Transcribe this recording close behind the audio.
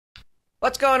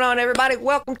What's going on, everybody?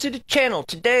 Welcome to the channel.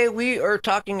 Today we are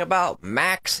talking about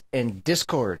Macs and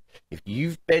Discord. If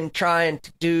you've been trying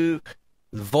to do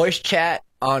voice chat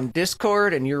on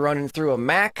Discord and you're running through a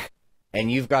Mac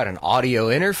and you've got an audio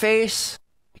interface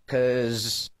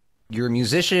because you're a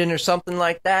musician or something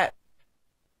like that,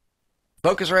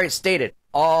 Focusrite stated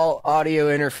all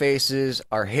audio interfaces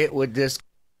are hit with this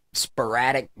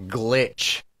sporadic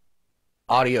glitch.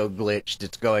 Audio glitch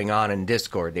that's going on in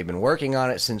Discord. They've been working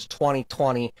on it since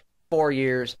 2020, 4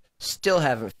 years, still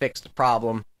haven't fixed the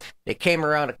problem. They came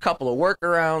around a couple of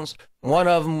workarounds. One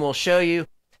of them will show you.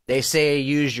 They say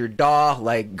use your DAW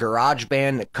like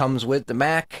GarageBand that comes with the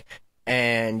Mac,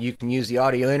 and you can use the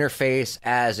audio interface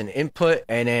as an input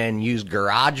and then use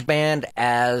GarageBand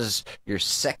as your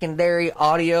secondary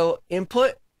audio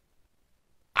input.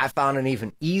 I found an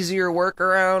even easier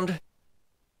workaround.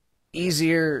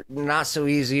 Easier, not so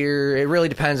easier. It really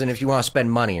depends on if you want to spend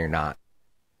money or not.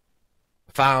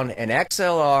 Found an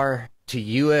XLR to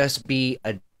USB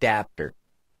adapter.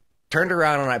 Turned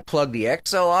around and I plugged the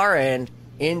XLR end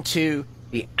into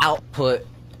the output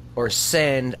or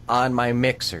send on my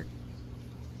mixer.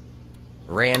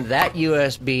 Ran that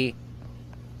USB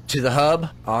to the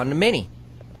hub on the Mini.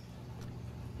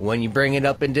 When you bring it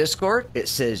up in Discord, it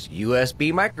says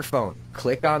USB microphone.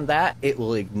 Click on that. It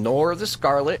will ignore the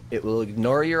Scarlett. It will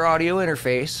ignore your audio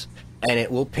interface, and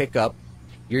it will pick up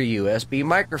your USB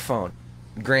microphone.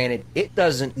 Granted, it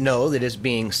doesn't know that it's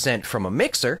being sent from a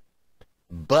mixer,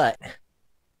 but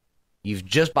you've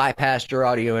just bypassed your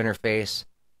audio interface,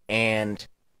 and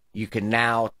you can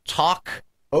now talk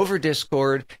over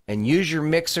Discord and use your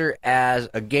mixer as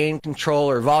a gain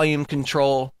control or volume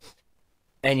control,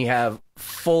 and you have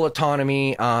full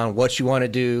autonomy on what you want to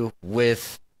do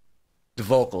with the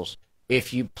vocals.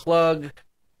 If you plug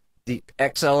the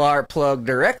XLR plug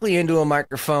directly into a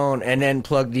microphone and then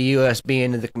plug the USB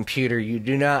into the computer, you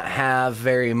do not have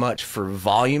very much for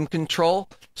volume control,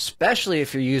 especially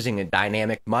if you're using a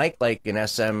dynamic mic like an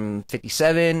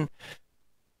SM57.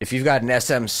 If you've got an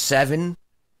SM7,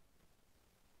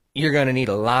 you're going to need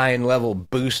a line level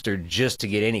booster just to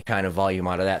get any kind of volume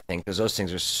out of that thing, because those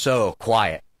things are so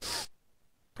quiet.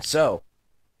 So,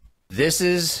 this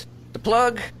is the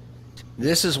plug.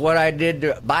 This is what I did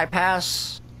to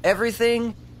bypass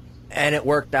everything, and it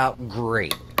worked out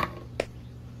great.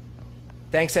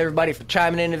 Thanks everybody for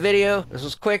chiming in the video. This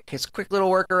was quick. It's a quick little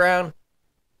workaround.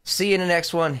 See you in the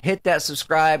next one. Hit that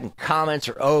subscribe, and comments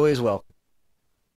are always welcome.